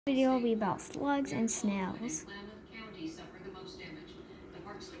Video will be about slugs and snails.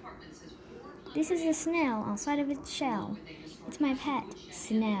 This is a snail outside of its shell. It's my pet,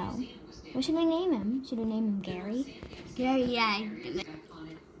 Snail. What should we name him? Should we name him Gary? Gary, yeah.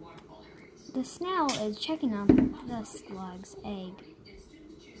 The snail is checking on the slug's egg.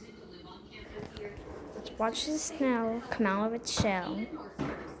 Let's watch the snail come out of its shell.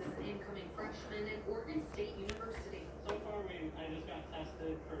 I just got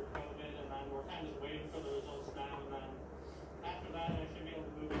tested for COVID, and then we're kind of waiting for the results now, and then after that, I should be able to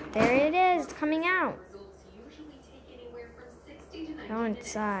move in. There it is, coming out. Go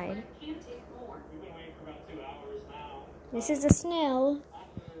inside. We've been waiting for about 2 hours now. This is a snail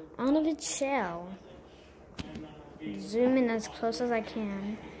out of its shell. Zoom in as close as I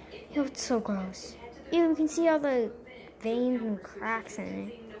can. Ew, it's so gross. Ew, you can see all the veins and cracks in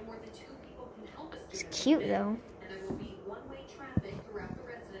it. It's cute though.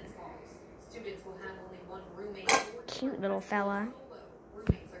 Cute little fella.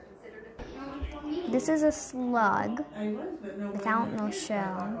 This is a slug without no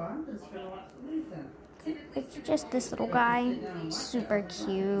shell. It's just this little guy. Super cute.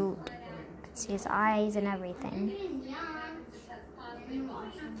 You can see his eyes and everything.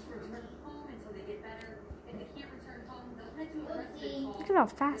 Look at how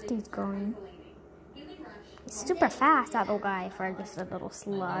fast he's going. He's super fast, that little guy, for just a little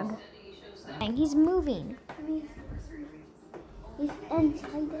slug. And he's moving. He's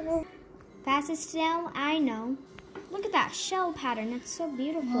inside there. Fastest snail I know. Look at that shell pattern. That's so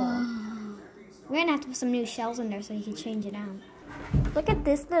beautiful. We're gonna have to put some new shells in there so he can change it out. Look at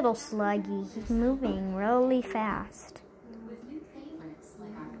this little sluggy. He's moving really fast.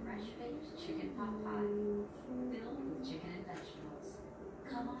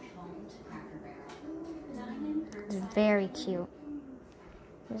 It's very cute.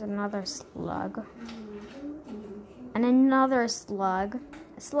 There's another slug. And another slug.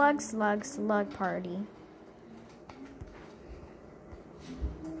 Slug, slug, slug party.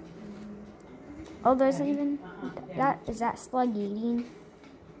 Oh, there's even is that slug eating?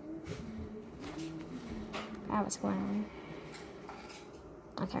 That was going on.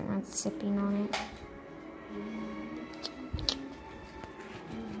 Okay, I'm sipping on it.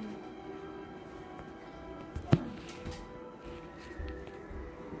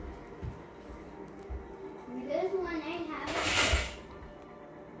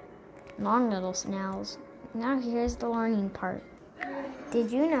 Long little snails. Now here's the learning part.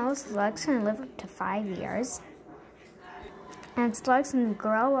 Did you know slugs can live up to 5 years? And slugs can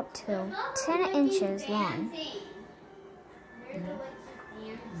grow up to 10 inches long.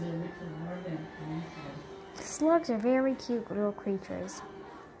 Slugs are very cute little creatures.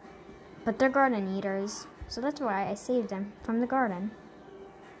 But they're garden eaters, so that's why I saved them from the garden.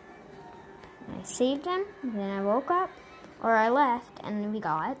 I saved them, then I woke up, or I left, and we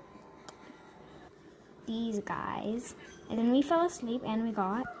got these guys. And then we fell asleep and we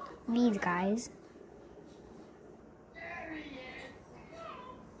got these guys.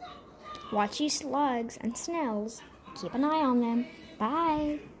 Watch these slugs and snails. Keep an eye on them.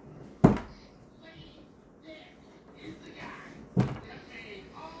 Bye.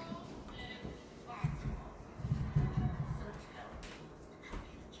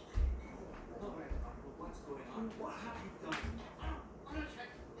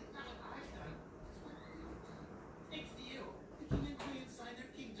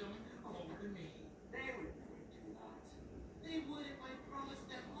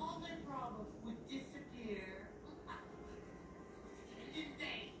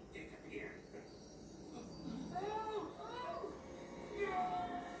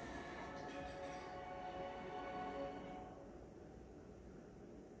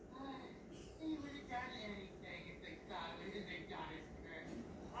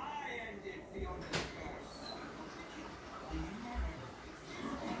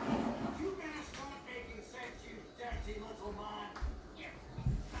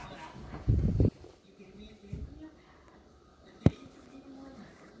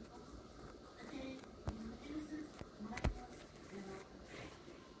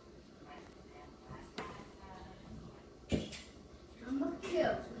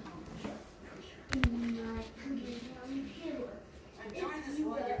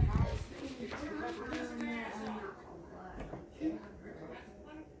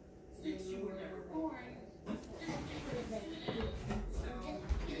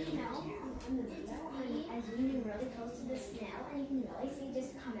 As you move really close to the snail, and you can really see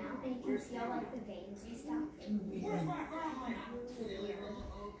just come out, and you can see all like the veins and stuff. Where's my family?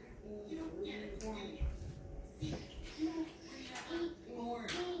 You don't get it.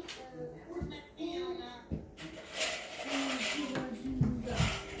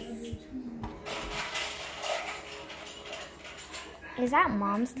 Is that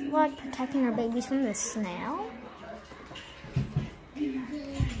mom's slug protecting her babies from the snail?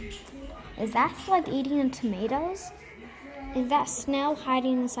 Is that slug eating the tomatoes? Is that snail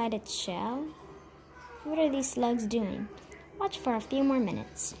hiding inside its shell? What are these slugs doing? Watch for a few more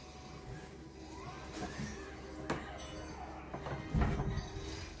minutes.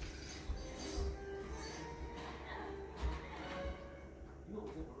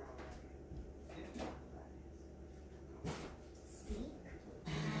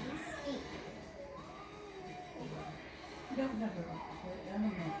 Don't have her, I don't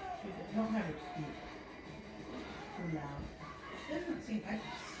know, don't have her speak too loud. She doesn't seem,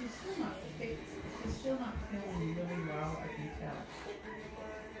 she's still not feeling really well, I can tell.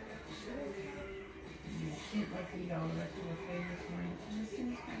 She didn't like to eat all the rest of her food this morning. She just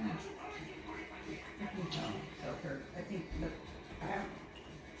seems kind of, I can tell, I think that,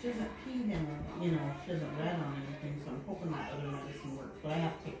 she hasn't peed in her, she hasn't read on anything, so I'm hoping that other medicine works, but I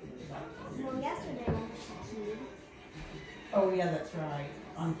have to take her to the doctor. Well, yesterday when she peed. Oh yeah, that's right,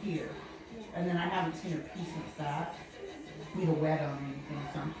 on here. And then I haven't seen her pee since that. Need a wet on anything,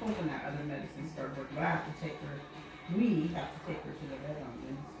 so I'm hoping that other medicine started working. But I have to take her, we have to take her to the vet on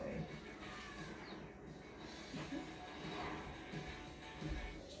Wednesday.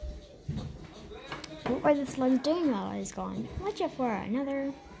 What were the slugs doing while I was gone? Watch out for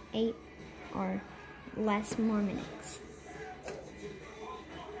another 8 or less more minutes.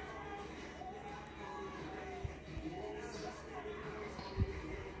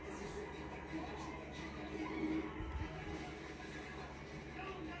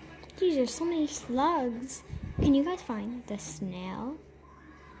 Geez, there's so many slugs. Can you guys find the snail?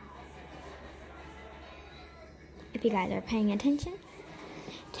 If you guys are paying attention,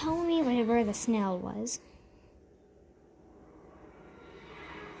 tell me where the snail was.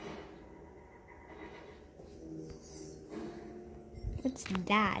 What's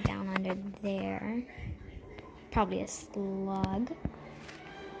that down under there? Probably a slug.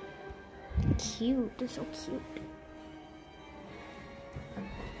 Cute, they're so cute.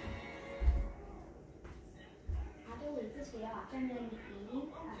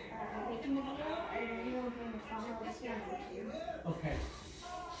 Okay.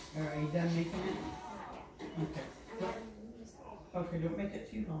 Are you done making it? Okay. Okay, don't make it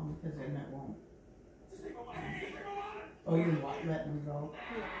too long, because then it won't. Oh, you're letting them go?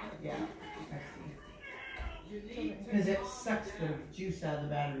 Yeah, I see. Because it sucks the juice out of the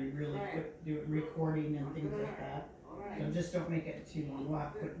battery really quick, do it recording and things like that. So just don't make it too long.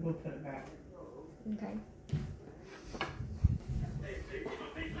 We'll put it back. Okay.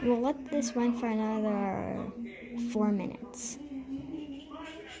 We'll let this run for another 4 minutes.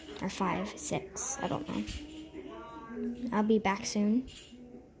 Or 5, 6, I don't know. I'll be back soon.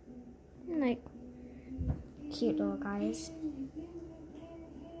 Like, cute little guys.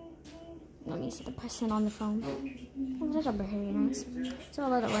 Let me see the person on the phone. Oh, that's a very nice. So I'll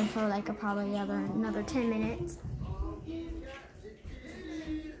let it run for like probably another 10 minutes.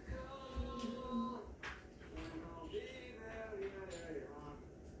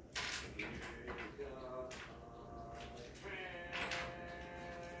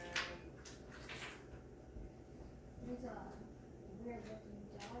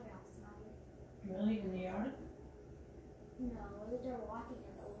 Really? In the yard? No, they're walking and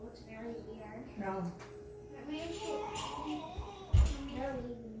it looks very weird. No. They're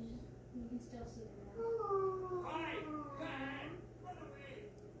leaving. You can still see them.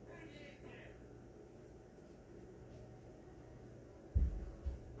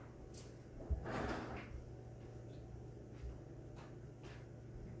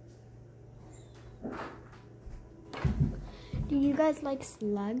 Do you guys like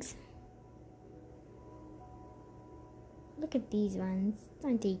slugs? Look at these ones.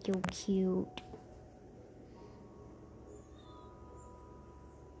 Aren't they so cute?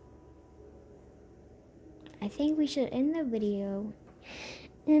 I think we should end the video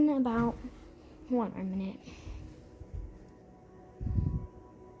in about 1 more minute.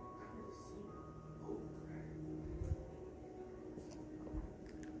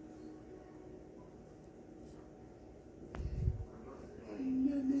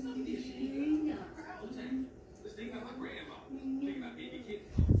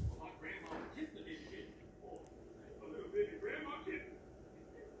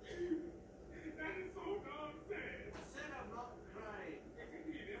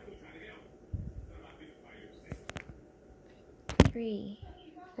 Three,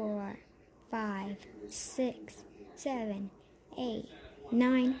 4, 5, 6, 7, 8,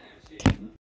 9, 10.